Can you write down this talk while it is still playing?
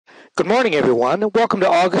Good morning, everyone, and welcome to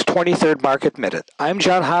August 23rd Market Minute. I'm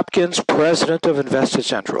John Hopkins, President of Invested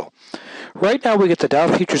Central. Right now, we get the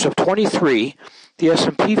Dow futures up 23, the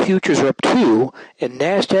S&P futures are up 2, and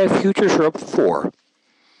NASDAQ futures are up 4.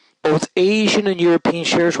 Both Asian and European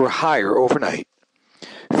shares were higher overnight.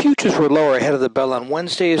 Futures were lower ahead of the bell on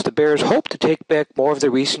Wednesday as the bears hoped to take back more of their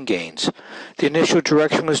recent gains. The initial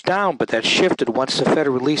direction was down, but that shifted once the Fed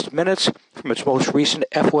released minutes from its most recent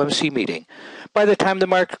FOMC meeting. By the time the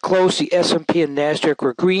market closed, the S&P and NASDAQ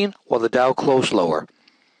were green, while the Dow closed lower.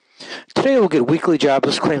 Today we'll get weekly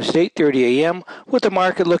jobless claims at 8:30 a.m., with the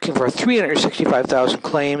market looking for 365,000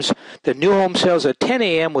 claims, the new home sales at 10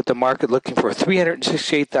 a.m., with the market looking for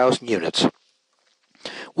 368,000 units.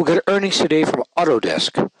 We'll get earnings today from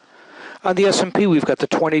Autodesk. On the S&P, we've got the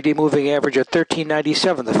 20-day moving average at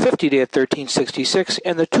 1397, the 50-day at 1366,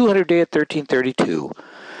 and the 200-day at 1332.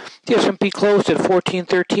 The S&P closed at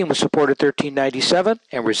 1413 with support at 1397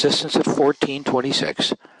 and resistance at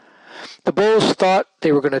 1426. The bulls thought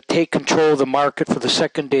they were going to take control of the market for the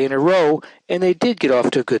second day in a row, and they did get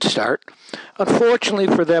off to a good start. Unfortunately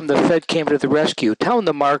for them, the Fed came to the rescue, telling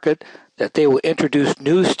the market that they will introduce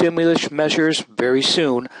new stimulus measures very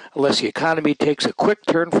soon unless the economy takes a quick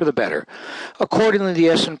turn for the better. Accordingly, the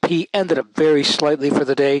S&P ended up very slightly for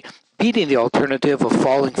the day, beating the alternative of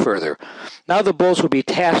falling further. Now the bulls will be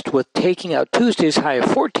tasked with taking out Tuesday's high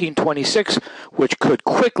of 1426, which could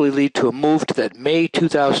quickly lead to a move to that May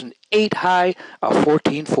 2008 high of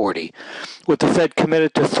 1440. With the Fed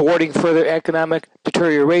committed to thwarting further economic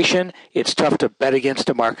deterioration, it's tough to bet against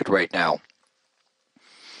the market right now.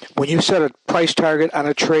 When you set a price target on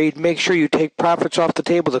a trade, make sure you take profits off the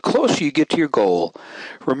table the closer you get to your goal.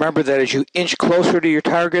 Remember that as you inch closer to your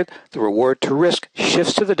target, the reward to risk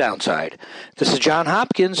shifts to the downside. This is John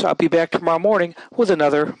Hopkins. I'll be back tomorrow morning with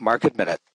another Market Minute.